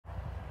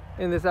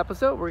In this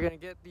episode, we're going to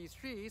get these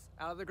trees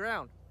out of the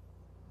ground.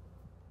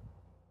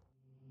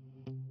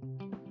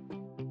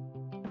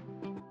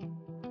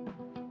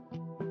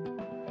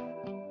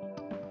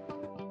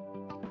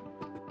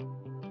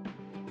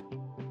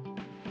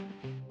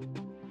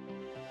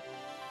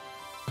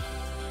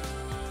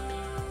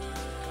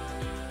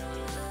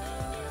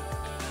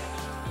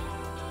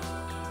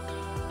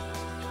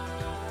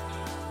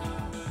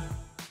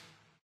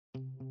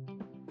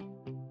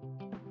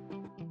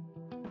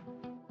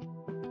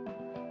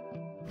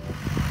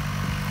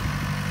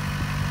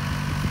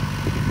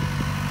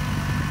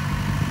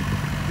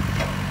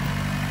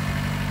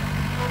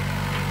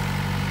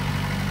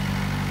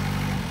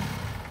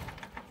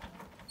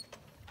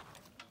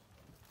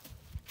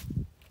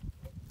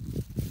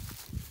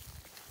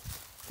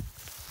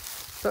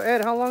 So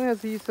Ed, how long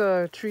has these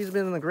trees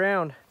been in the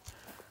ground?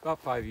 About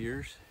 5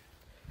 years.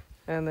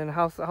 And then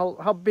how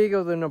big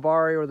of the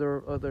nabari or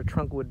the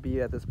trunk would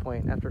be at this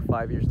point after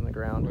 5 years in the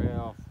ground?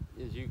 Well,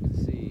 as you can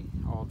see,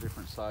 all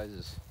different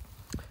sizes.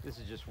 This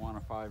is just one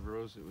of 5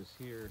 rows that was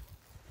here,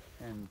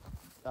 and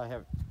I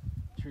have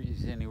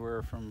trees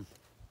anywhere from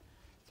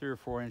 3 or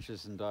 4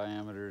 inches in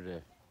diameter to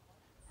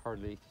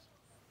hardly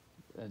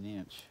an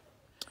inch,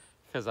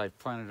 because I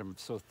planted them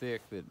so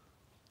thick that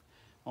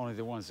only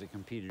the ones that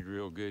competed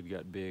real good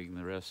got big, and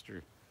the rest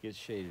get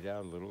shaded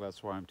out a little.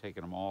 That's why I'm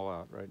taking them all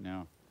out right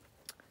now.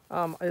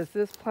 Is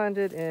this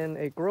planted in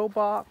a grow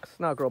box?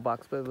 Not grow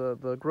box, but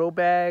the grow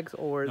bags,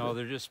 or? No,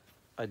 they're just,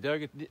 I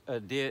dug a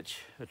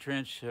ditch, a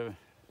trench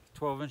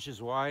 12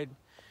 inches wide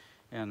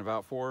and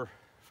about 4 or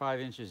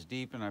 5 inches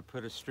deep, and I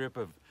put a strip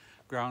of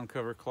ground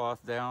cover cloth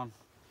down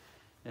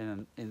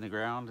and in the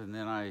ground, and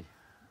then I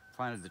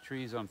planted the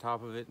trees on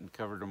top of it and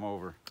covered them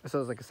over. So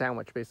it's like a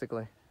sandwich,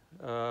 basically.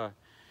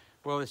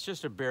 Well, it's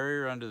just a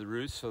barrier under the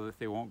roots so that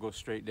they won't go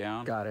straight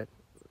down. Got it.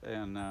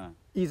 And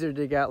easier to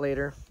dig out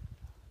later.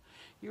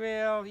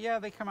 Well, yeah,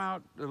 they come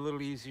out a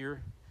little easier.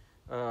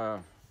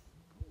 We'll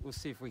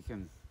see if we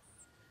can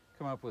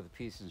come up with a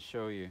piece and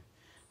show you.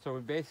 So we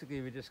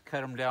just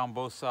cut them down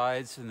both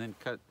sides and then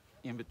cut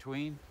in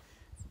between.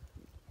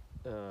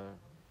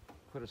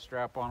 Put a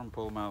strap on them,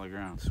 pull them out of the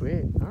ground.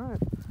 Sweet. All right.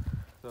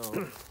 So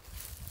you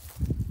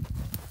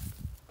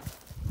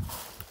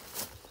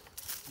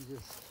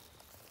just.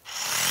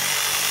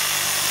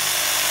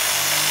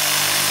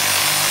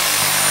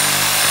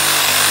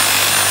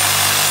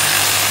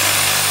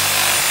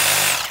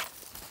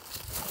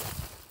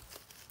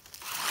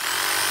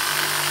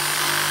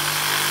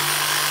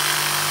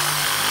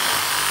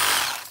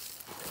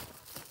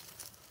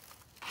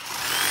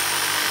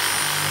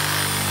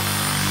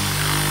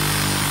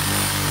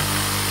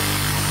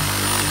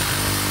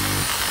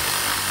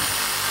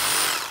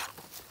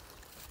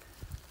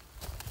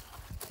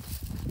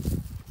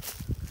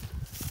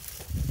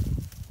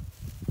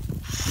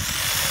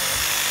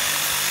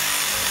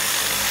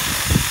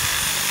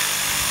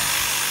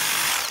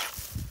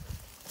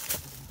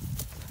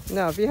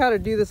 Now, if you had to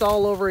do this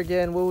all over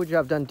again, what would you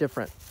have done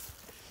different?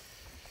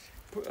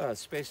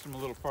 Spaced them a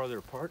little farther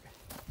apart.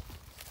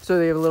 So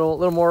they have a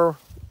little more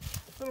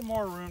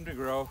room to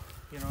grow,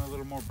 you know, a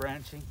little more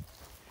branching.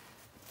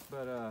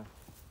 But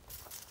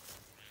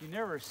you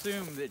never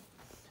assume that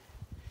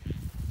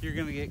you're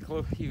going to get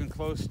even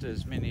close to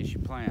as many as you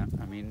plant.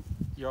 I mean,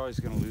 you're always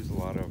going to lose a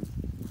lot of them.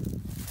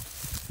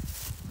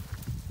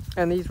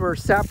 And these were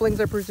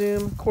saplings, I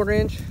presume, 1/4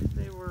 inch?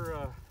 They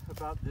were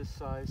about this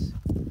size,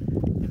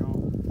 you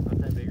know, not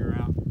that big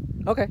around.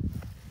 Okay.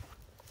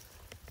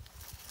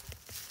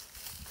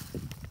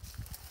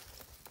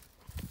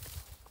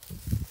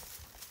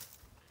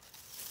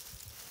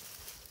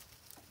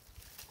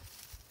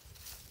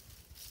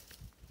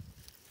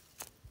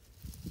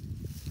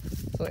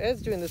 So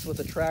Ed's doing this with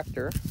a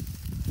tractor.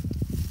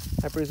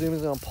 I presume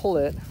he's going to pull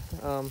it.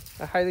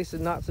 I highly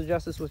should not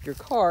suggest this with your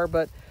car,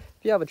 but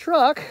if you have a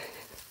truck,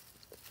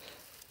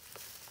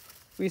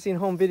 we've seen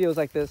home videos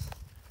like this.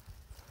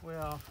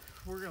 Well,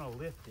 we're going to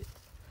lift it.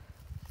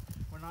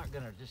 We're not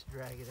going to just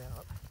drag it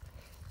out.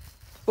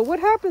 But what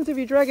happens if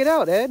you drag it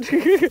out, Ed?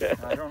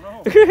 I don't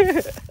know.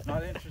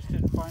 Not interested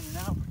in finding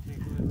out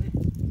particularly.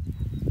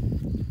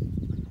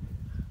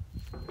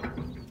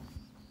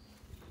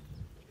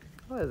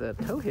 Oh, there's a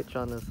tow hitch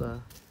on this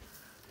the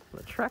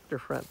tractor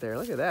front there.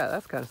 Look at that.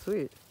 That's kind of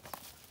sweet.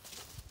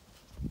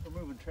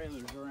 We're moving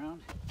trailers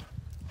around.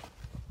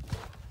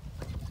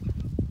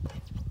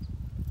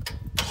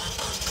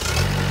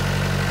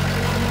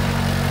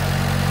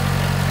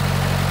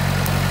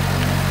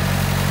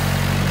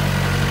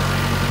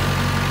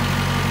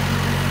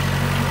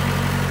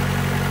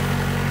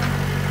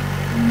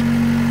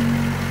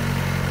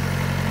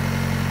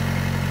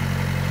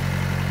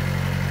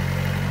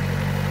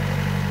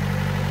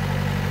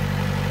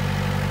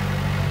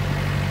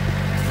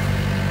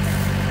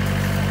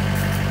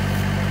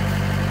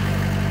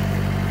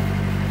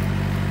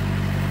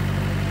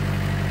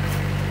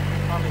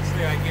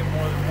 Obviously, I get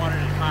more than one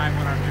at a time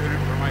when I'm doing it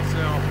for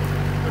myself,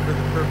 but for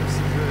the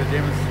purposes of the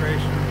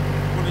demonstration,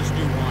 we'll just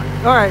do one.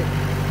 All right.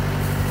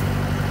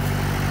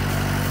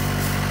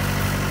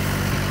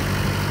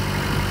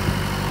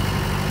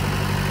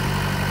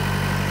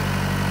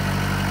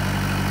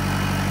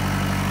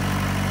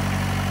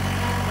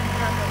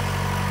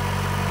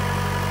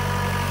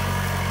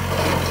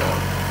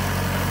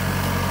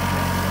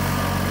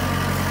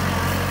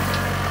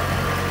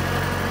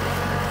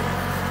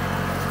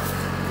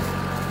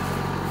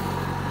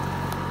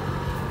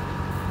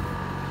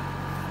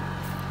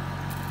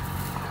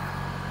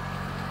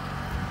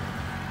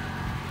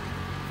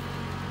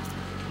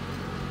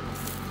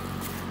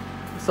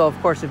 So of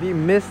course, if you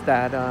missed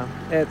that,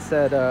 Ed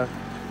said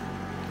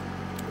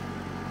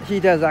he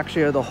does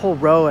actually the whole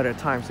row at a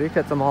time. So he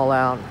cuts them all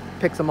out,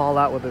 picks them all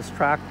out with his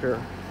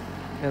tractor,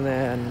 and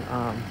then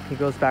he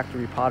goes back to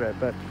repot it.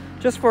 But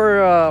just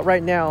for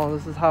right now,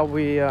 this is how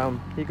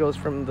he goes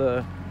from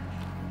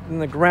in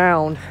the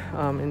ground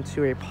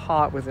into a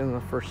pot within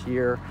the first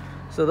year.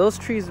 So those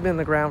trees have been in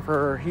the ground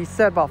for, he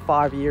said, about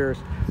 5 years.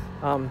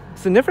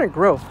 Significant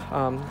growth.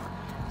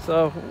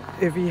 So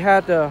if he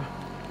had to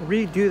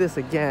redo this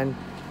again,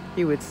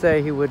 he would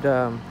say he would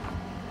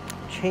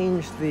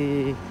change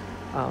the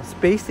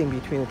spacing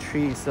between the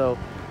trees. So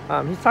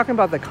he's talking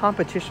about the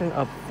competition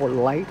for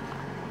light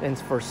and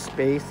for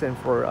space and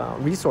for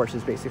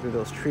resources, basically,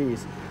 those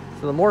trees.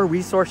 So the more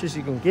resources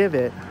you can give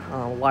it,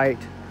 light,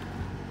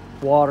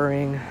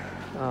 watering,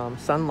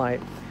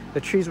 sunlight, the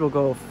trees will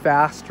go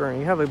faster and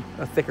you have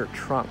a thicker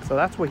trunk. So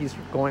that's what he's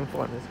going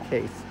for in this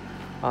case.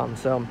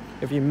 So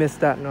if you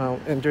missed that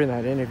during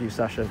that interview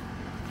session.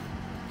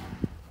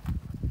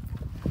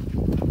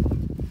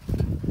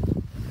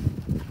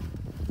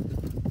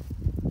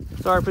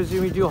 So I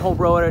presume you do a whole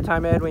row at a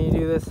time, Ed, when you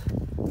do this?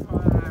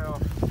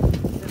 Well,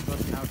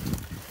 depends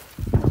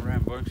on how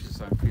rambunctious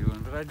I'm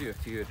feeling, but I do a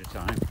few at a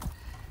time.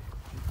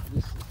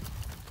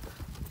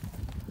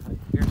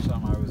 Here's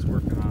some I was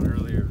working on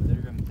earlier.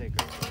 They're going to take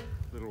a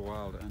little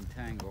while to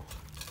untangle.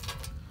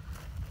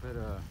 But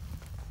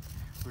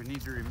we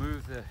need to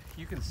remove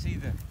you can see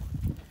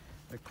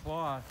the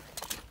cloth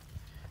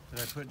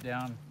that I put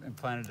down and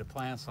planted the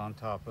plants on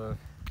top of.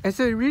 And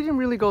so we didn't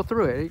really go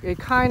through it. It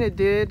kind of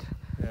did,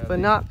 yeah, but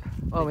not,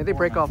 oh, I mean, they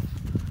break off.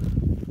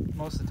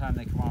 Most of the time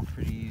they come off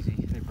pretty easy.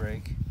 They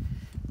break,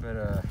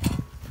 but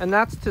and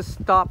that's to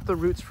stop the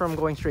roots from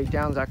going straight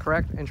down, is that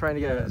correct? And trying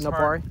to get an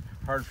upari?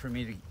 Hard for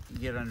me to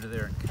get under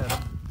there and cut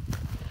them.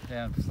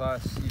 And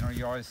plus,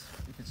 you always,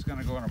 if it's going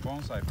to go in a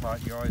bonsai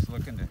pot, you're always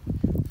looking to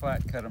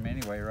flat cut them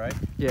anyway, right?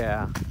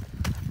 Yeah.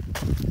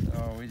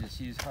 So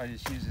I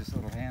just use this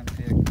little hand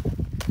pick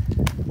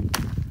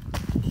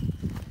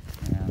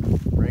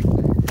and break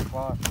the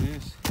cloth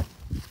loose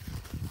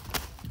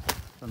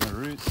from the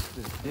roots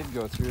that did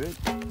go through it,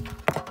 and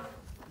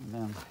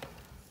then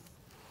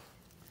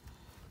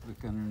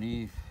look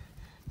underneath.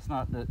 It's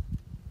not that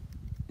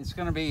it's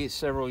going to be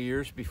several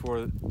years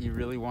before you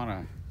really want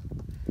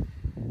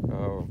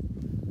to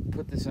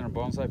put this in a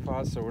bonsai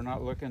pot, so we're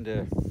not looking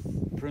to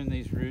prune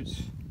these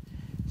roots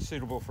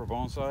suitable for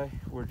bonsai.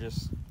 We're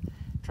just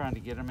trying to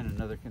get them in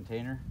another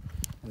container,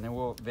 and then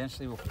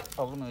ultimately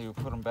we'll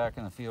put them back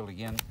in the field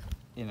again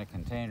in a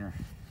container.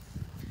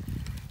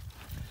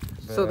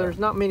 But, so there's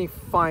not many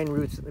fine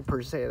roots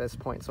per se at this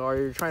point. So are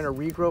you trying to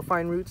regrow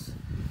fine roots?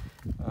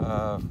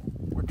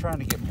 We're trying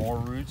to get more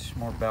roots,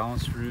 more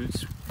balanced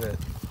roots, but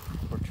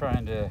we're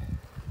trying to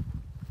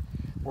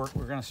work.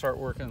 We're going to start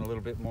working a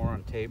little bit more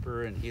on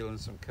taper and healing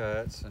some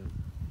cuts,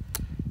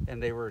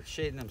 and they were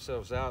shading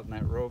themselves out in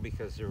that row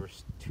because they were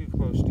too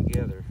close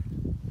together.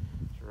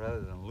 So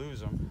rather than lose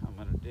them, I'm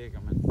going to dig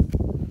them and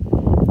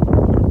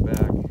put them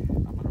back.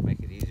 I'm going to make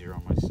it easier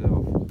on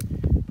myself.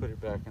 Put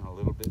it back in a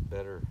little bit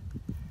better,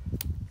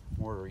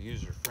 more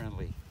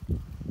user-friendly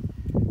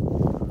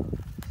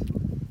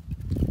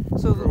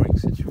growing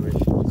situation.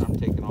 I'm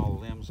taking all the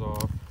limbs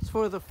off. So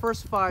for the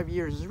first 5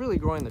 years, it's really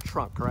growing the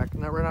trunk, correct?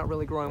 No, we're not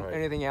really growing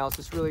anything else.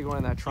 It's really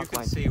growing that trunk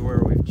line. You can see where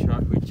we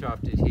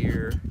chopped it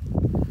here.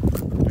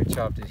 We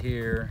chopped it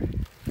here.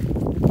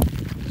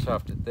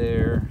 Chopped it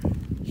there.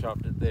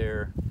 Chopped it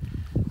there.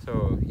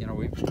 So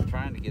we've been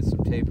trying to get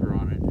some taper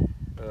on it.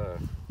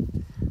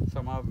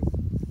 Some of them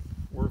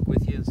work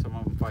with you, and some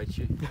of them fight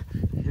you.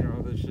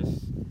 There's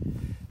just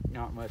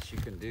not much you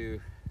can do.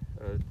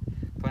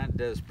 Plant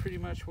does pretty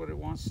much what it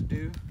wants to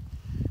do,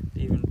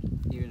 even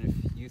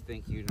if you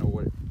think you know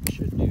what it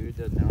should do. It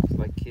doesn't know. It's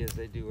like kids;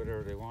 they do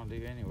whatever they want to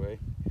do anyway.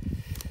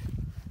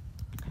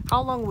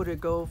 How long would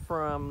it go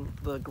from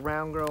the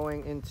ground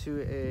growing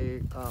into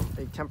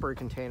a temporary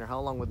container? How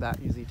long would that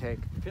usually take?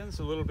 Depends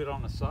a little bit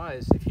on the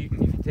size. If you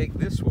take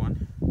this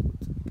one,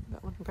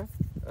 that one, okay.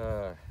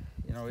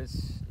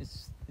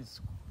 It's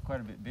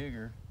quite a bit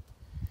bigger,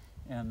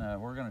 and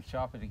we're going to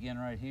chop it again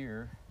right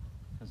here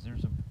because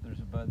there's a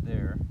bud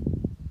there.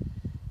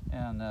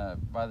 And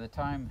by the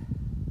time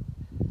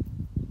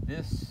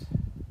this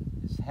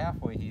is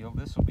halfway healed,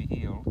 this will be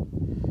healed,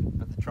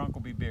 but the trunk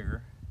will be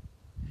bigger.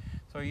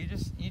 So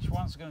each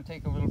one's going to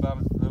take a little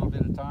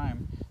bit of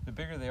time. The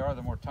bigger they are,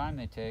 the more time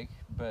they take.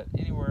 But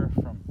anywhere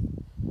from,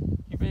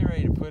 you'd be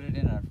ready to put it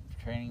in a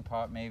training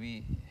pot,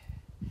 maybe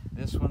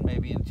this one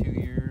maybe in 2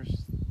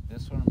 years,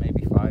 this one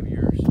maybe 5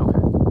 years. Okay.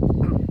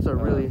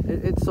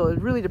 So it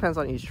really depends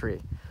on each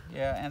tree.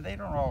 Yeah, and they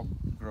don't all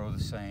grow the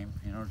same.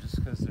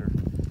 Just because they're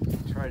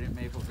trident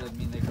maples doesn't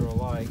mean they grow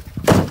alike.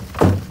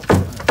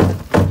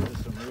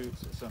 Some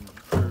roots, some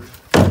fruit.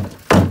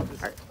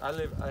 I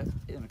live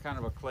in kind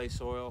of a clay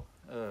soil.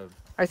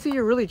 I see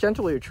you're really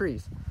gentle with your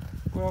trees.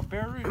 Well,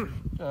 bare root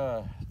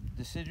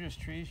deciduous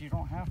trees, you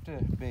don't have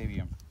to baby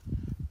them.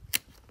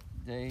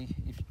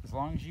 As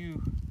long as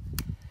you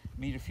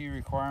meet a few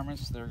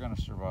requirements, they're going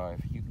to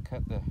survive. You can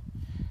cut the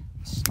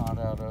snot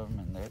out of them,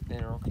 and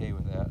they're okay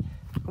with that.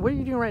 What are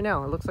you doing right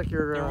now? It looks like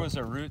you're... There was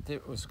a root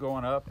that was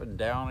going up and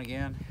down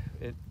again.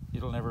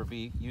 It'll never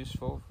be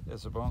useful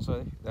as a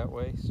bonsai that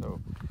way,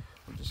 so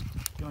we're just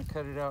gonna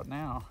cut it out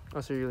now.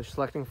 Oh, so you're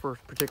selecting for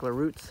particular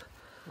roots?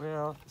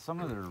 Well, some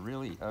of them are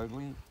really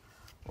ugly,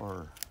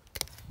 or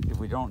if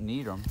we don't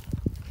need them,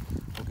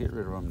 we'll get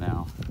rid of them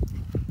now.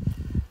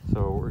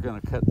 So we're gonna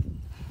cut.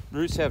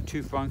 Roots have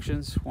two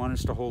functions. One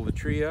is to hold the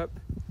tree up,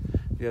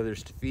 the other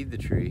is to feed the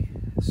tree.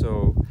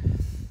 So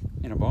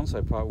in a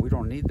bonsai pot, we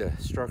don't need the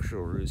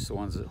structural roots, the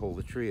ones that hold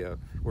the tree up.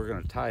 We're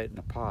gonna tie it in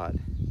a pot,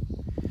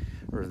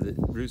 or the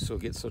roots will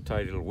get so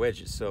tight it'll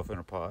wedge itself in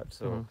a pot.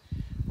 So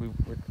we're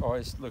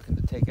always looking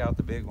to take out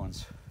the big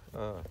ones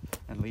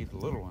and leave the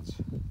little ones.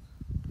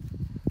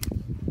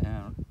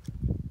 And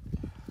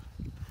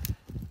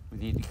we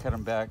need to cut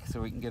them back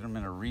so we can get them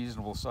in a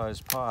reasonable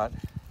sized pot.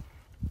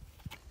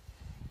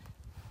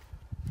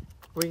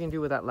 What are you gonna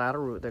do with that ladder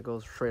root that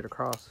goes straight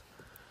across?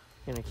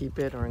 You gonna keep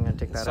it, or are you gonna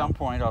take that out? At some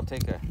point I'll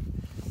take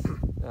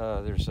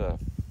there's a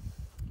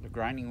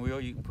grinding wheel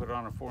you can put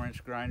on a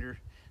 4-inch grinder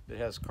that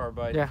has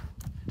carbide,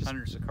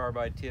 hundreds of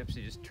carbide tips.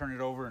 You just turn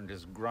it over and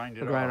just grind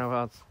it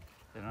off.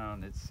 You know,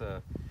 and it's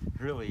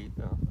really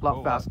a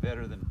whole lot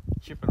better than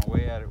chipping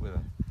away at it with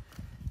a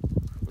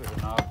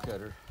knob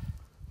cutter.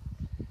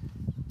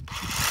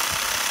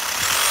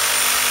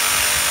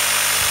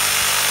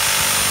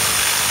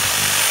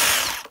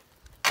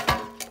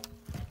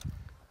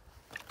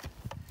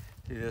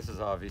 See, this is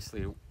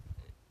obviously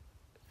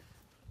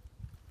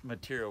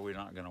material we're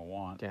not going to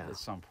want at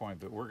some point,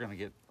 but we're going to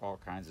get all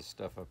kinds of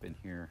stuff up in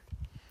here.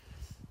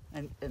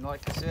 And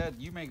like I said,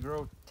 you may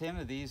grow 10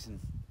 of these, and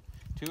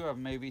 2 of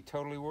them may be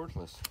totally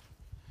worthless.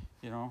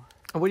 You know.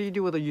 And what do you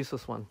do with a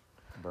useless one?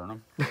 Burn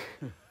them.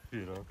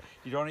 You know,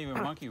 you don't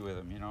even monkey with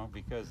them, you know,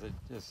 because it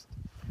just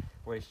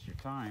wastes your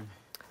time.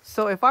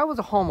 So if I was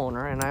a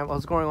homeowner and I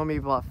was growing on maybe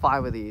about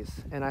 5 of these,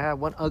 and I have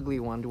one ugly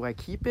one, do I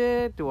keep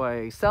it? Do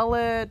I sell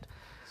it?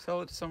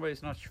 Sell it to somebody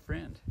who's not your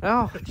friend.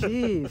 Oh,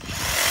 jeez.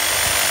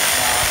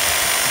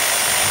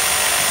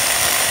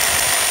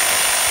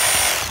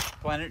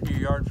 Plant it in your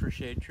yard for a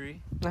shade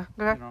tree.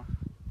 Okay.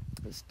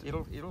 You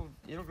know,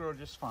 it'll grow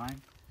just fine.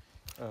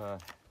 We'll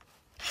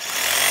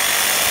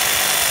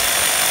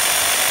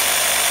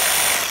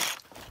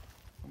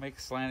make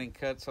slanting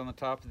cuts on the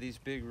top of these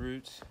big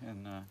roots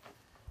and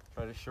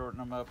try to shorten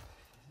them up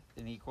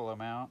an equal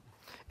amount.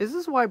 Is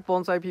this why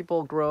bonsai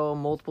people grow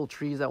multiple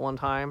trees at one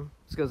time?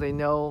 It's because they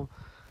know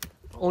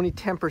only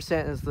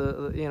 10% is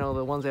the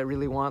the ones they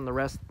really want, and the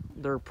rest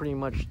they're pretty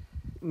much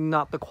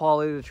not the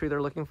quality of the tree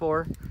they're looking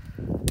for.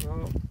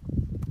 Well,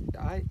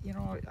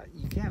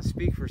 you can't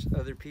speak for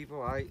other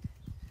people. I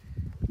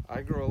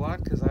grow a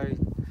lot because I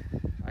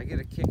get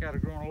a kick out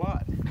of growing a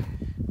lot.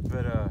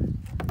 But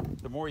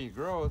the more you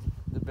grow,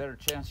 the better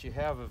chance you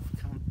have of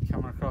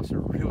coming across a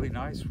really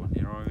nice one.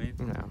 You know what I mean?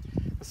 Yeah.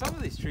 But some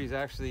of these trees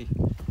actually,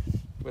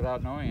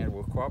 without knowing it,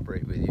 will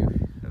cooperate with you,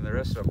 and the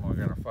rest of them are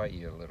going to fight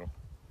you a little.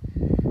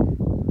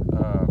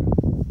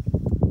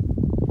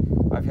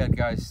 I've had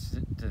guys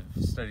that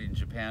studied in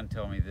Japan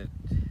tell me that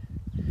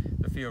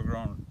the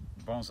field-grown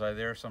bonsai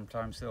there,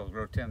 sometimes they'll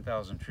grow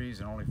 10,000 trees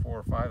and only 4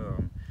 or 5 of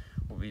them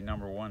will be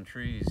 #1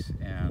 trees,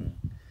 and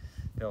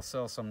they'll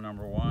sell some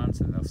 #1s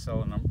and they'll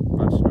sell a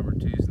bunch of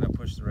 #2s, and they'll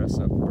push the rest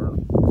up and burn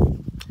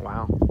them.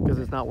 Wow, because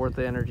it's not worth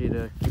the energy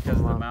to keep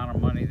them the on. amount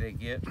of money they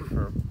get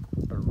for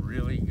a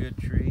really good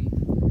tree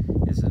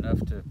is enough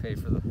to pay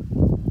for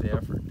the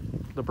effort.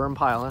 The burn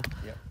pile, huh?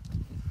 Yep.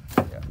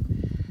 Yeah.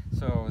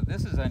 So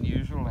this is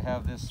unusual to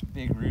have this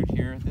big root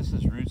here. This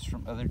is roots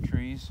from other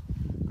trees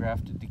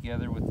grafted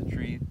together with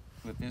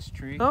this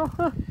tree. Oh,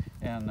 huh.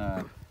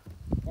 And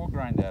we'll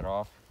grind that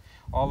off.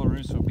 All the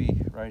roots will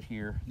be right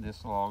here.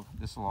 This will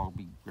all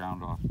be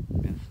ground off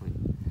eventually.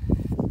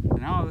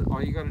 And now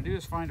all you got to do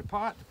is find a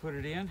pot to put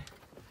it in,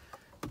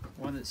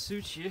 one that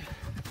suits you.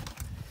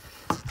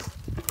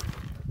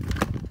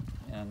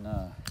 And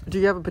do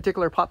you have a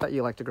particular pot that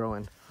you like to grow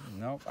in?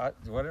 Nope.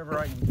 Whatever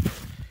I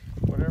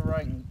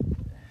can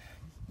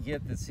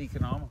get that's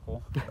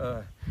economical.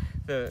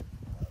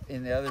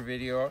 In the other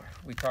video,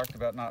 we talked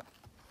about not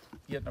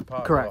getting a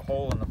pot with a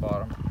hole in the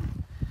bottom,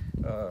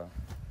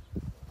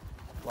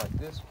 like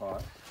this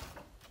pot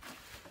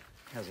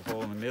has a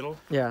hole in the middle.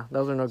 Yeah,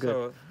 those are no good.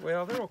 So,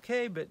 well, they're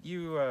okay, but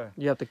you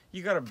got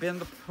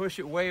to push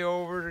it way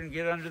over and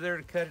get under there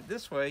to cut it.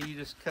 This way, you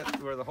just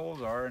cut where the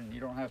holes are, and you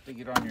don't have to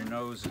get on your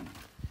nose and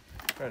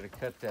try to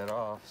cut that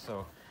off.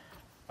 So,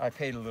 I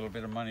paid a little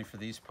bit of money for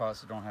these pots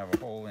that don't have a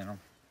hole in them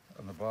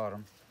on the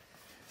bottom.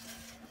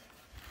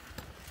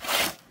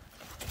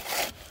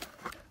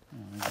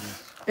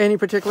 Any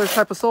particular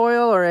type of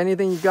soil or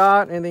anything you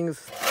got?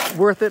 Anything's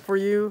worth it for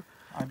you?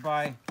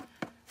 I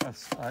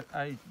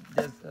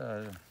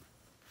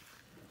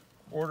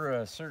order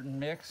a certain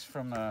mix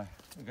from a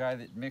guy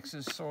that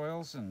mixes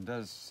soils and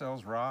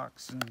sells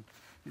rocks and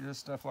he does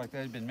stuff like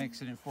that. He's been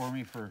mixing it for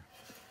me for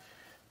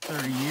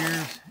 30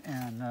 years,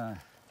 and I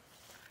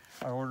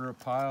order a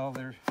pile.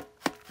 There's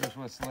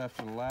what's left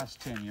of the last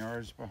 10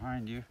 yards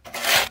behind you.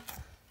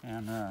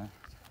 And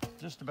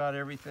just about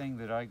everything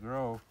that I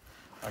grow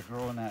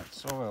in that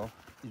soil.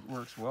 It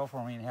works well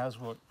for me and has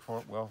worked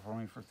well for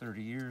me for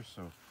 30 years,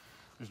 so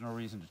there's no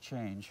reason to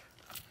change.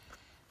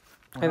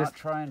 We're not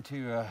trying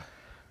to...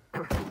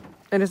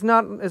 and it's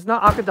not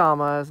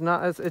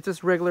akadama, it's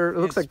just regular, it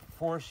looks like...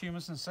 forest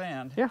humus and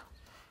sand. Yeah.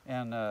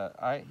 And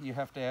you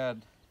have to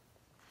add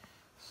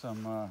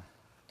some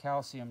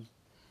calcium,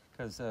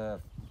 because the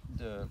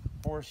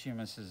forest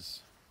humus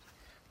is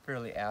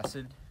fairly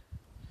acid,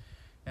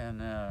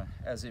 and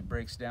as it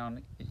breaks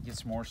down, it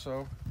gets more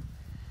so.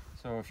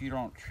 So if you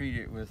don't treat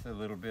it with a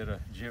little bit of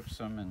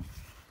gypsum and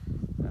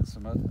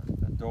some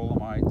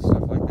dolomite and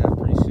stuff like that,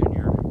 pretty soon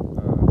your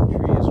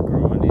tree is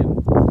growing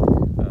in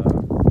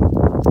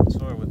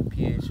soil with a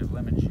pH of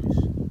lemon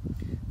juice.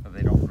 So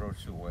they don't grow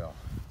too well.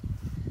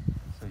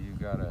 So you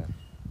gotta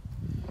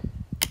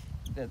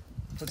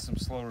put some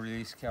slow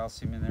release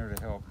calcium in there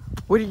to help.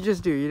 What did you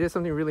just do? You did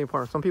something really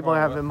important. Some people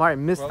might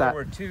miss that.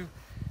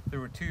 There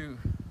were two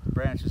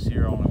branches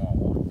here, I only want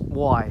one.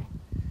 Why?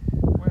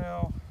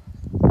 Well,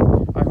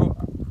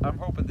 I'm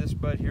hoping this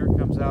bud here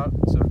comes out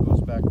so it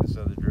goes back this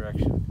other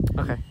direction.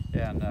 Okay.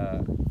 And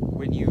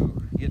when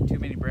you get too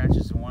many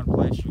branches in one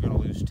place, you're going to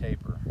lose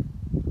taper.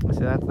 I see.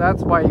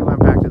 That's why you went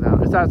back to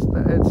that.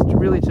 It's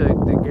really to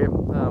get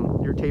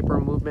your taper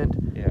movement.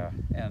 Yeah,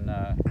 and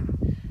I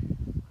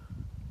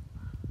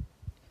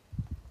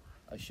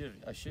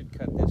should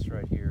cut this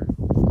right here.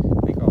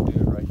 I think I'll do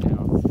it right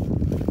now.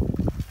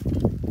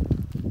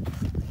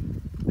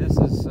 This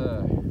is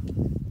a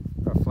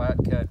flat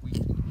cut.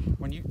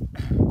 When you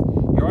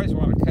always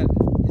want to cut,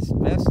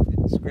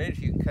 it's great if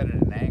you can cut at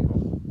an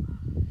angle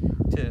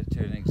to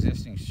an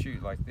existing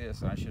shoot like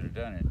this, and I should have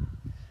done it.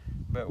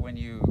 But when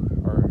you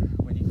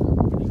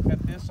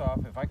cut this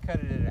off, if I cut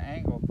it at an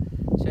angle,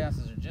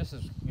 chances are just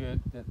as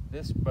good that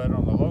this bud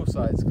on the low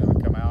side is going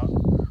to come out,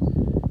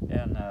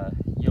 and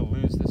you'll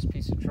lose this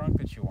piece of trunk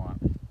that you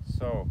want.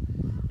 So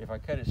if I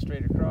cut it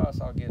straight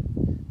across, I'll get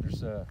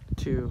there's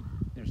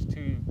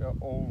two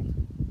old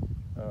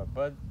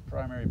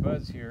primary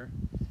buds here,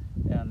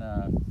 and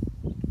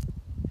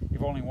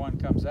if only one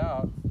comes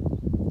out,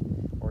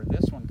 or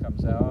this one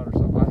comes out, or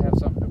something, I have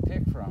something to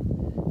pick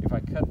from. If I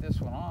cut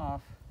this one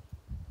off,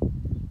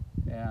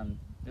 and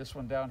this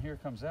one down here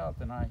comes out,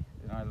 then I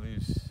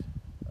lose.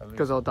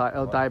 Because it'll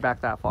die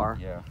back that far.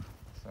 Yeah.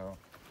 So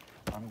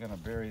I'm going to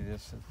bury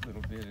this a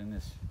little bit in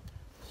this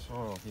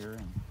soil here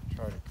and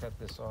try to cut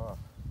this off.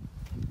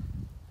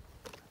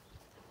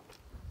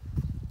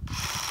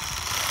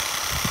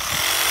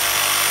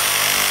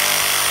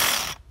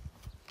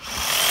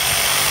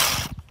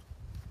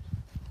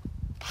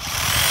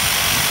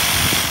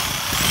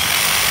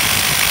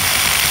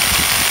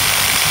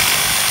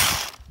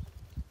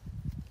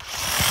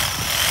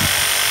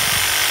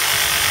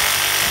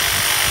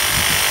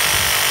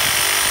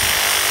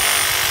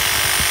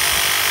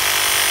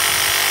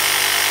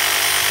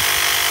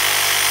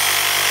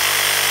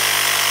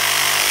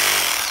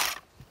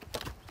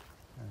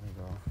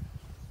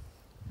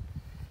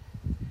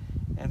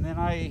 And then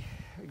I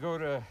go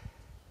to a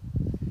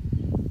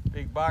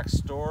big box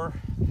store,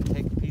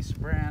 take a piece of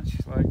branch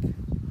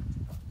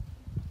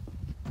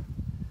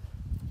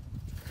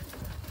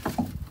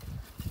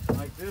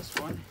like this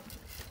one,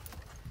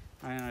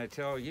 and I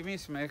tell, give me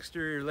some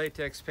exterior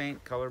latex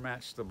paint, color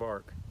match the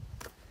bark.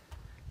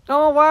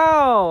 Oh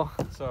wow!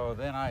 So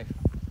then I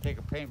take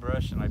a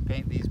paintbrush and I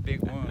paint these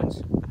big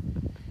wounds,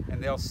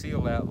 and they'll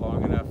seal that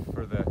long enough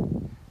for the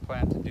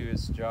plant to do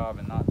its job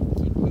and not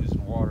keep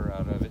losing water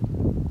out of it.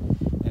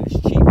 And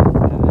it's cheap.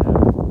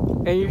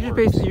 And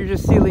you're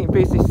just sealing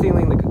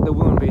the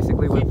wound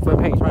basically with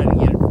paint. Trying to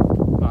get it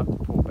not to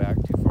pull back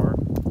too far,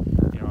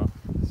 you know.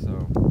 So,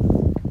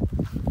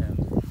 and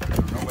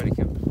nobody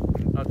can.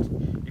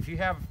 If you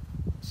have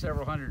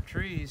several hundred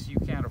trees, you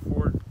can't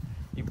afford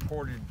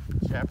imported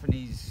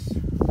Japanese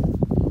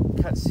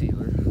cut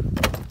sealer.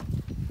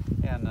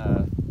 And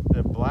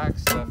the black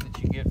stuff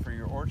that you get for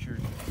your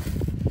orchard,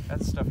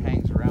 that stuff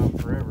hangs around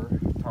forever.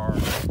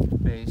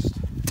 Tar-based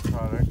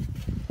product,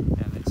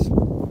 and it's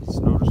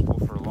noticeable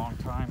for a long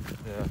time.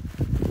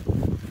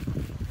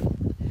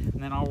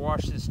 And then I'll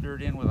wash this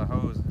dirt in with a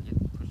hose.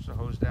 Push the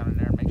hose down in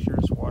there and make sure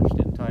it's washed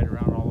in tight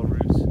around all the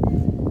roots.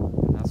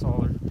 And that's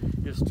all there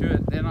is to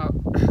it. Then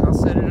I'll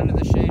set it under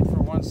the shade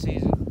for one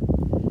season,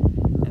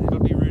 and it'll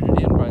be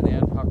rooted in by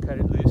then. I'll cut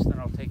it loose, then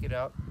I'll take it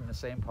out in the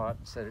same pot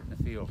and set it in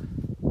the field.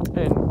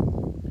 And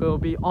it'll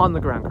be on the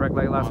ground, correct?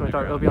 Like last time we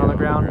talked, it'll be on the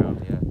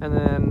ground. Yeah. And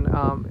then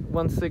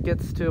once it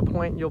gets to a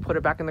point, you'll put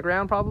it back in the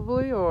ground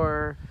probably,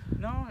 or?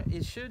 No,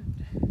 I should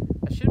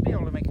be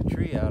able to make a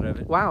tree out of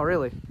it. Wow,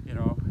 really? You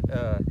know,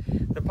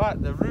 the pot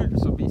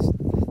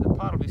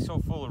will be so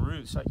full of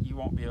roots that you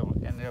won't be able,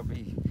 and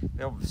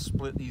they'll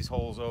split these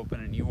holes open,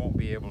 and you won't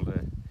be able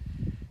to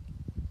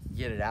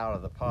get it out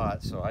of the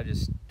pot. So I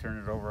just turn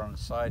it over on the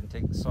side and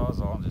take the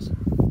sawzall and just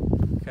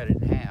cut it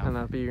in half. And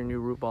that'll be your new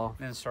root ball.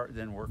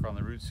 Then work on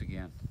the roots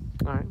again.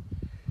 All right.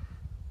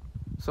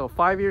 So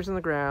 5 years in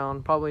the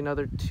ground, probably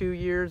another 2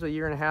 years, a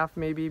year and a half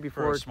maybe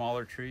before. For a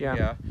smaller tree,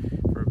 yeah.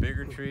 For a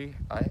bigger tree,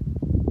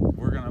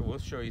 we're we'll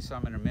show you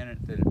some in a minute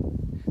that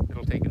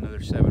it'll take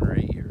another 7 or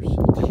 8 years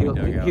To heal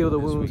the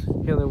wounds.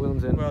 Heal the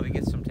wounds in. Well, to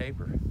get some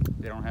taper.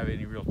 They don't have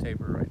any real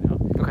taper right now.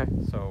 Okay.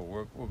 So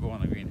we'll go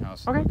in the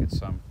greenhouse and look at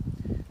some.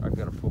 I've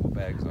got to pull the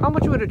bags off. How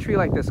much would a tree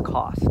like this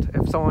cost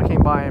if someone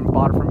came by and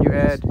bought it from you,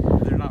 Ed?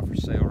 They're not for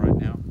sale right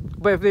now.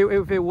 But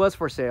if it was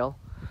for sale?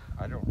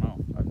 I don't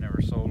know. I've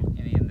never sold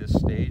any in this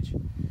stage.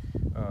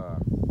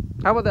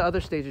 How about the other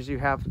stages you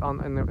have on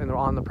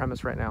the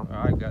premise right now?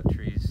 I've got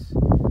trees,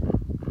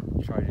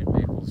 trident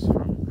maples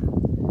from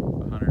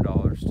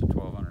 $100 to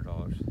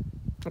 $1,200.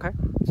 Okay,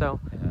 so.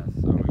 Yeah,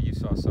 so you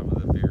saw some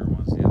of the bigger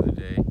ones the other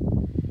day.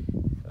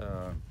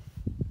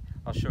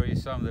 I'll show you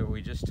some that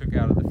we just took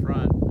out of the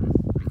front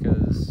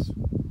because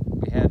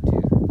we had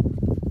to.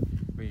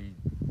 We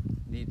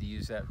need to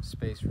use that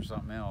space for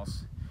something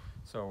else.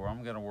 So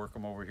I'm going to work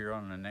them over here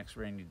on the next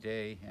rainy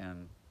day,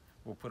 and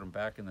we'll put them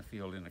back in the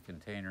field in a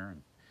container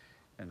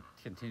and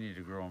continue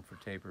to grow them for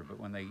taper. But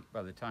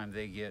by the time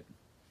they get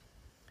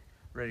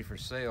ready for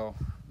sale,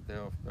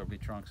 there'll be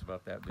trunks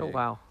about that big. Oh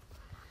wow!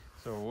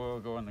 So we'll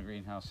go in the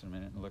greenhouse in a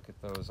minute and look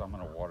at those. I'm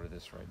going to water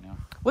this right now.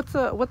 What's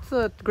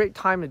a great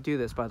time to do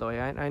this? By the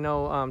way, I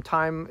know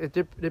time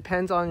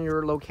depends on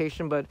your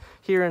location, but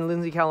here in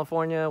Lindsay,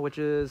 California, which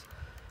is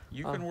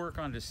you can work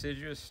on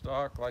deciduous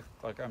stock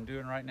like I'm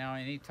doing right now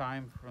any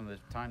time from the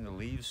time the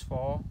leaves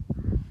fall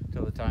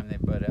till the time they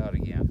bud out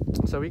again.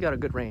 So we got a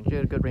good range. You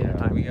had a good range of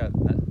time. We got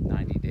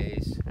 90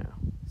 days,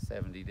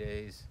 70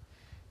 days.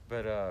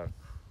 But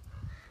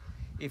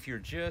if you're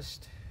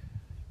just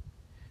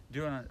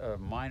doing a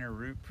minor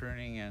root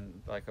pruning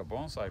and like a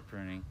bonsai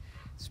pruning,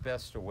 it's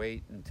best to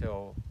wait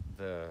until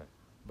the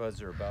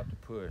buds are about to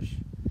push.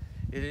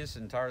 It is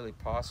entirely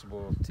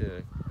possible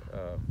to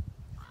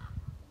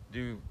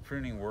do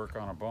pruning work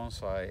on a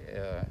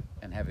bonsai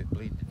and have it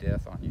bleed to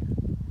death on you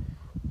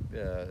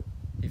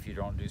if you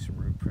don't do some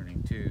root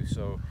pruning too.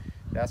 So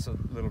that's a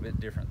little bit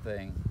different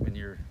thing. When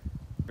you're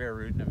bare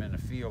rooting them in a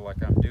field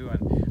like I'm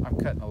doing, I'm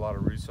cutting a lot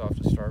of roots off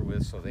to start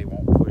with so they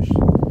won't push a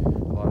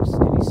lot of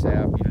any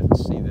sap. You didn't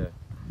see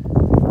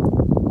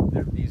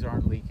these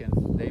aren't leaking.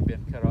 They've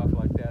been cut off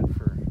like that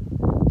for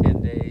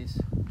 10 days.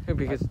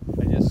 Because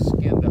I just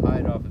skinned the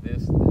hide off of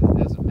this. It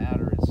doesn't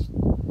matter. It's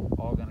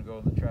all going to go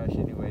in the trash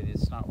anyway.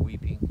 It's not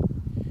weeping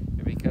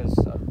because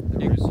the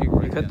roots you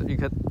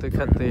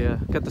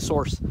cut the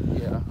source.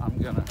 Yeah, I'm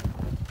gonna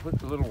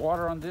put a little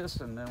water on this,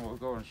 and then we'll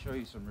go and show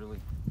you some really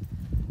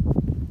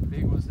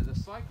big ones. The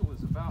cycle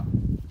is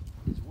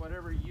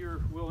whatever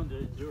you're willing to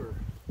endure.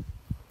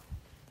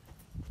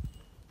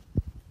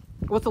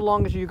 What's the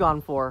longest you've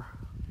gone for?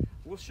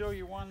 We'll show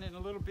you one in a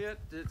little bit.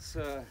 It's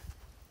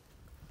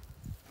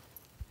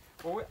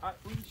we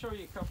can show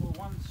you a couple of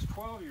ones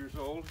 12 years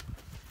old.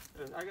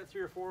 I got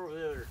 3 or 4 over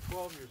there that are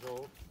 12 years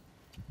old.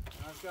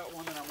 And I've got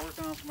one that I'm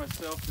working on for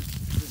myself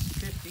that's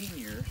 15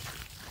 years.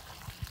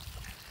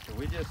 So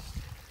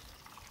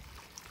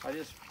I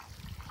just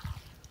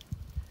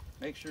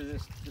make sure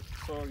this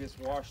soil gets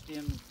washed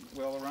in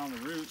well around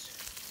the roots.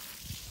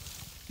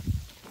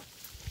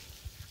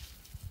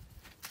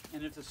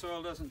 And if the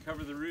soil doesn't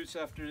cover the roots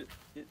after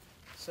it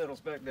settles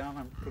back down,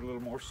 I put a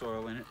little more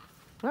soil in it.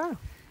 Oh.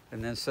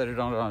 And then set it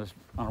on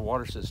a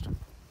water system.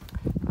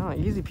 Oh,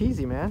 easy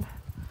peasy, man.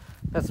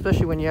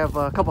 Especially when you have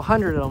a couple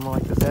hundred of them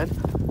like this, Ed.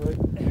 But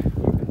you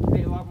can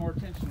pay a lot more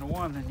attention to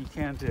one than you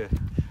can to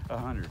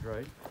 100,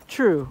 right?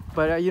 True,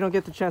 but you don't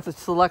get the chance to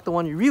select the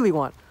one you really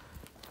want.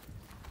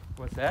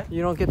 What's that?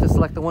 You don't get to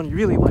select the one you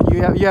really want.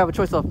 You have a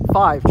choice of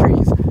 5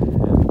 trees.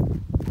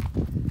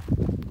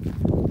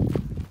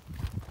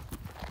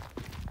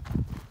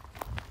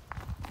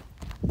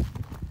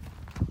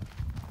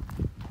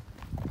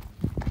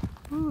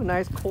 Ooh,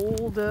 nice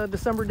cold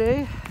December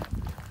day.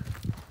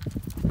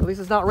 At least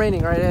it's not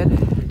raining, right, Ed?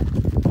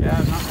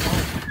 Yeah, not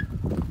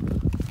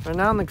cold. We're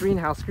now in the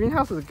greenhouse.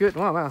 Greenhouse is good.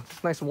 Wow,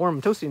 it's nice and warm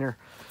and toasty in here.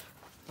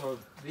 So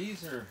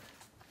these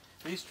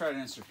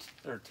tridents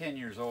are 10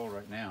 years old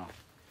right now.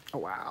 Oh,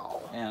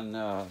 wow. And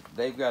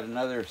they've got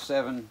another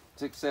 6,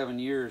 7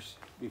 years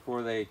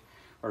before they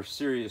are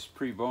serious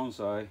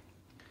pre-bonsai.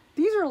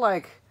 These are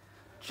like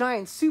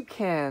giant soup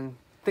can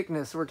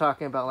thickness we're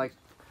talking about. Like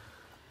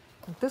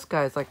this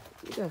guy's like,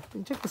 yeah,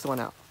 check this one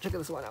out. Check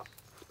this one out.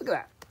 Look at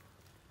that.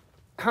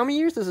 How many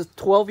years? This is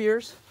 12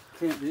 years?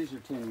 These are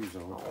 10 years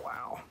old. Oh,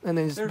 wow. And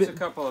then there's a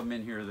couple of them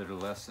in here that are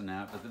less than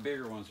that, but the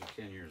bigger ones are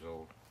 10 years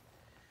old.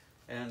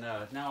 And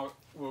now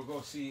we'll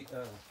go see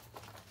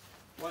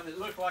one that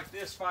looked like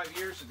this 5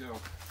 years ago.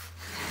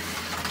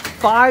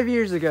 5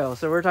 years ago.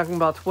 So we're talking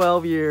about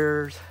 12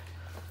 years.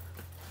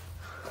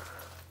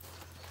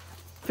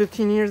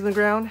 15 years in the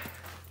ground?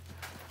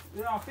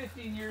 You know,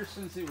 15 years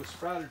since it was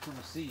sprouted from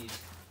a seed.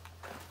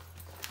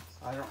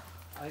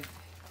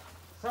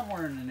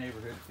 Somewhere in the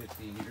neighborhood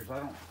 15 years. I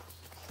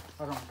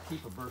don't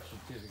keep a birth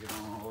certificate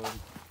on all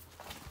of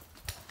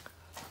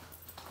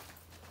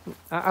them.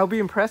 I'll be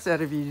impressed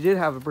at if you did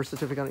have a birth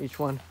certificate on each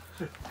one.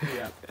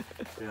 Yeah,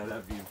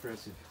 that'd be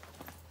impressive.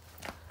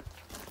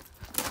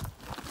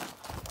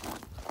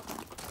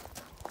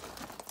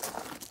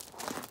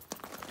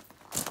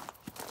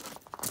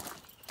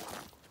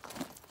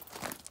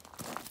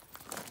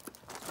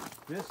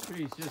 This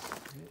tree's just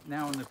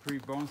now in the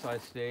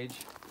pre-bonsai stage.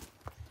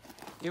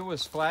 It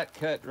was flat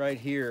cut right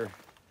here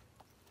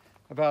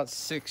about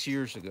 6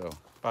 years ago,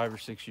 5 or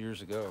 6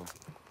 years ago.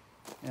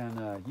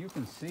 And you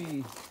can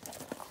see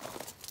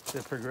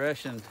the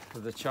progression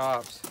of the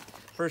chops.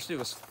 First it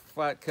was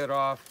flat cut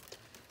off,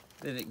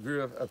 then it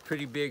grew a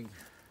pretty big,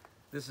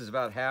 this is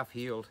about half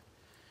healed,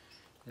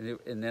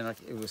 and then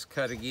it was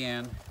cut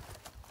again,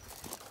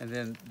 and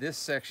then this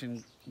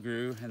section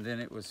grew, and then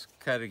it was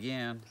cut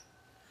again,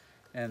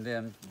 and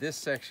then this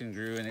section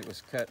grew and it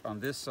was cut on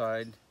this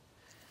side,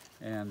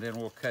 and then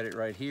we'll cut it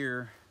right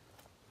here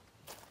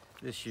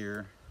this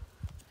year,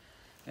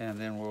 and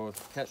then we'll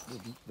cut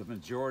the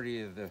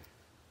majority of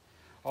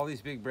all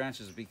these big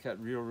branches will be cut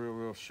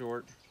real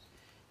short,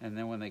 and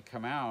then when they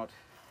come out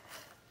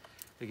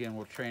again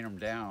we'll train them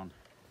down,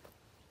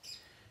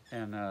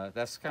 and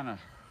that's can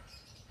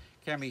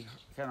be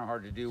kind of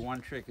hard to do.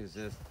 One trick is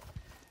this: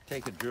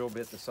 take a drill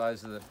bit the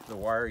size of the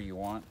wire you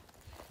want,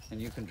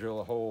 and you can drill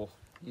a hole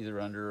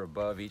either under or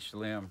above each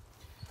limb,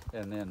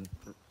 and then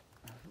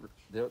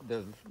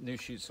the new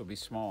shoots will be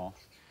small.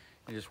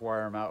 You just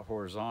wire them out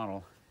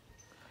horizontal,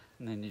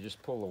 and then you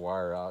just pull the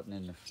wire out, and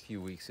in a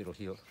few weeks it'll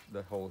heal,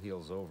 the hole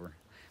heals over.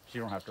 So you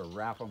don't have to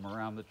wrap them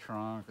around the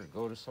trunk or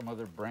go to some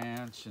other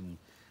branch and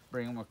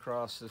bring them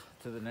across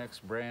to the next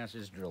branch.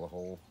 Just drill a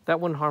hole.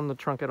 That wouldn't harm the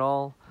trunk at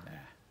all? Nah.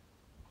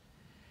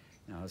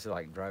 No, it's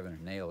like driving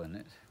a nail in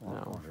it.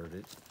 Won't hurt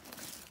it.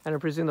 And I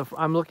presume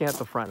I'm looking at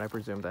the front, I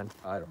presume then.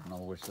 I don't know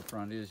which the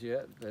front is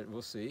yet, but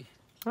we'll see.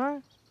 All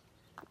right.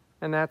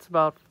 And that's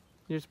about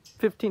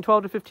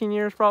 12 to 15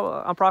 years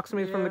probably,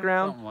 approximately, from the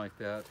ground? Something like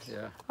that,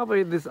 yeah. How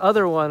about this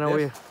other one?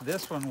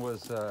 This one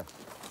was a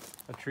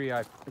tree,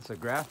 it's a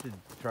grafted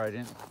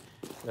trident.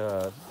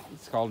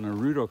 It's called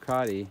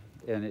Nursery,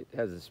 and it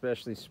has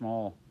especially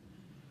small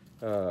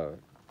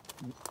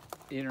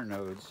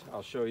internodes.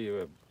 I'll show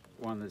you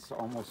one that's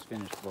almost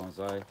finished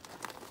bonsai.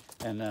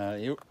 And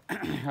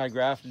I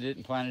grafted it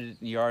and planted it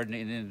in the yard, and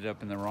it ended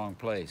up in the wrong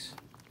place.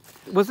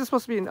 Was this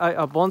supposed to be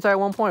a bonsai at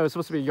one point, or was it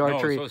supposed to be a yard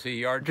tree? No, it was supposed to be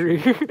a yard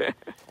tree.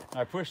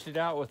 I pushed it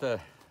out with a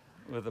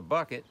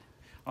bucket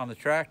on the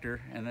tractor,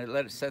 and I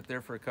let it sit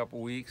there for a couple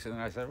weeks, and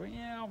I said, well,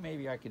 yeah,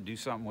 maybe I could do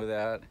something with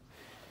that.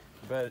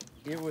 But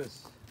it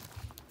was,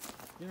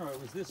 it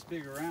was this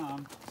big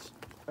around,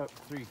 up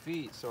 3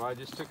 feet, so I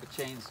just took a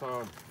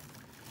chainsaw,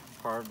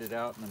 carved it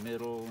out in the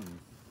middle, and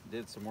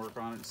did some work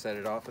on it, and set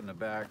it off in the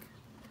back.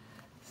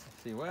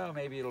 See, well,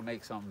 maybe it'll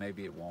make something,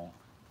 maybe it won't.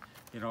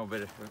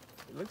 But it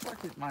looks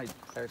like it might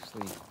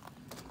actually...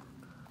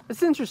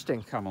 It's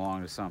interesting. ...come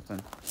along to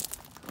something.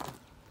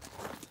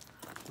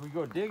 We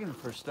go digging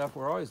for stuff,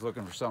 we're always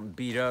looking for something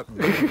beat up,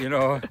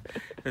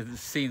 it's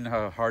seen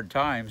hard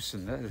times,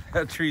 and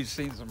that tree's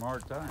seen some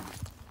hard times.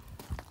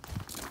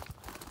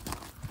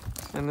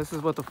 And this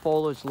is what the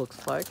foliage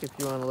looks like if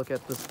you want to look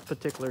at this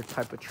particular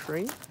type of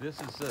tree. This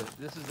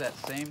is that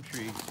same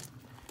tree,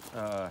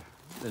 the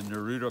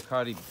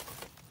Nursery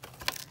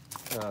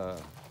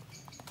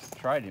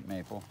trident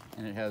maple,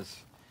 and it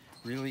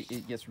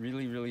gets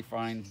really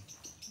fine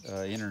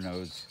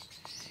internodes,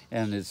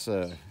 and it's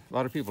a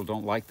lot of people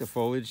don't like the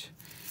foliage.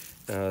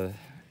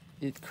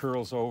 It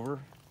curls over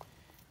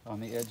on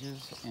the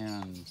edges,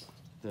 and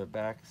the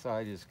back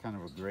side is kind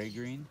of a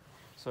gray-green,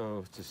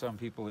 so to some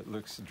people it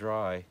looks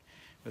dry,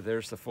 but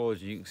there's the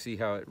foliage, and you can see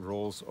how it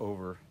rolls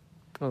over.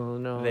 Oh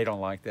no. They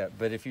don't like that.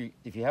 But if you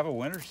have a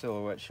winter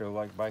silhouette show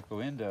like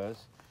Baikoen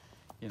does,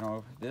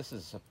 this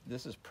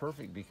is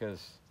perfect,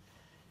 because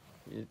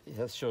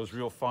it shows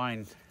real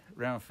fine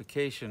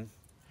ramification,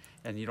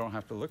 and you don't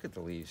have to look at the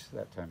leaves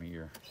that time of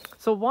year.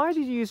 So why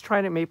did you use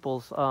trident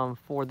maples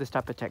for this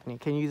type of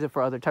technique? Can you use it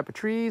for other type of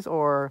trees,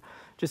 or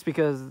just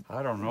because?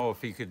 I don't know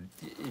if you could.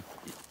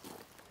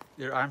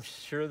 I'm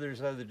sure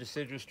there's other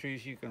deciduous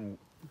trees you can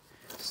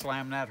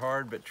slam that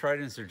hard, but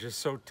tridents are just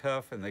so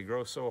tough, and they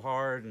grow so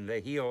hard, and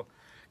they heal,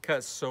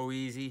 cut so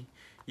easy.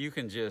 You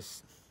can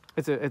just.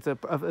 It's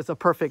a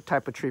perfect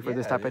type of tree for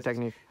this type of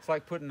technique. It's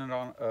like putting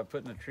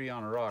a tree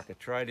on a rock. A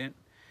trident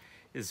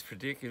is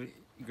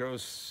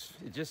grows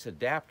just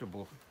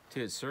adaptable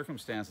to its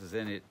circumstances,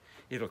 and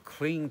it'll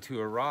cling to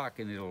a rock,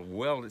 and it'll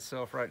weld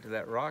itself right to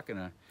that rock,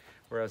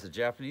 whereas a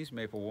Japanese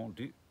maple won't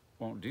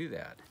do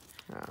that.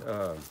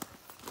 Oh.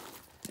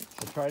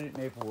 The trident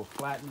maple will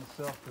flatten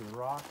itself to the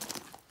rock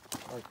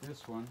like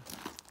this one.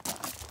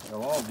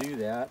 They'll all do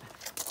that.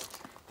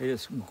 They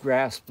just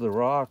grasp the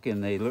rock,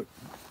 and they look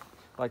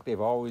like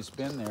they've always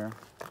been there.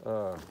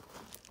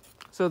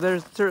 So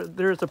there's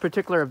a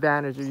particular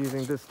advantage of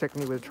using this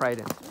technique with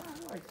tridents. Yeah,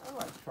 I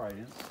like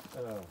tridents.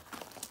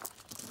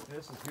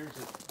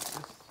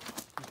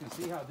 You can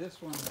see how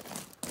this one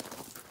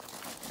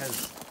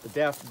has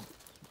adapted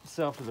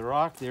itself to the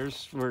rock.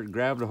 There's where it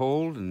grabbed a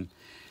hold, and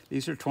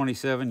these are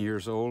 27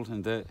 years old,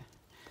 and they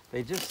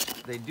like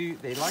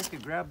to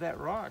grab that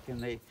rock, and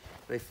they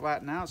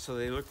flatten out so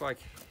they look like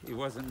it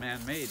wasn't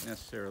man-made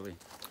necessarily.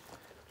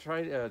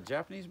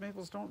 Japanese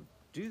maples don't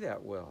do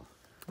that well.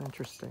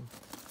 Interesting.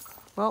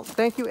 Well,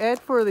 thank you, Ed,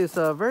 for this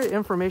very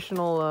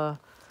informational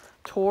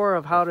tour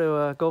of how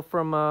to go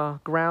from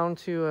ground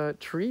to a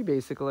tree,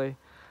 basically.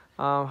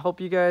 Hope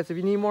you guys, if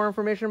you need more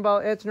information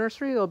about Ed's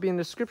nursery, it'll be in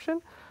the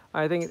description.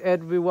 I think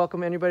Ed would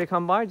welcome anybody to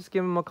come by. Just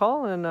give him a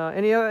call. And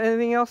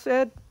anything else,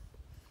 Ed?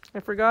 I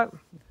forgot.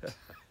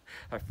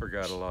 I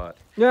forgot a lot.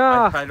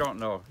 Yeah. I don't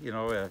know. You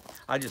know,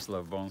 I just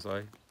love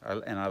bonsai,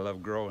 and I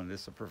love growing.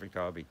 This is a perfect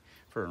hobby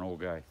for an old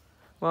guy.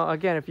 Well,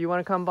 again, if you want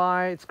to come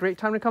by, it's a great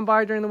time to come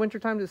by during the winter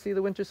time to see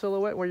the winter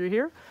silhouette while you're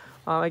here.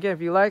 Again,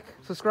 if you like,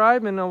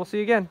 subscribe, and we'll see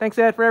you again. Thanks,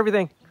 Ed, for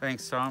everything.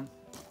 Thanks, Tom.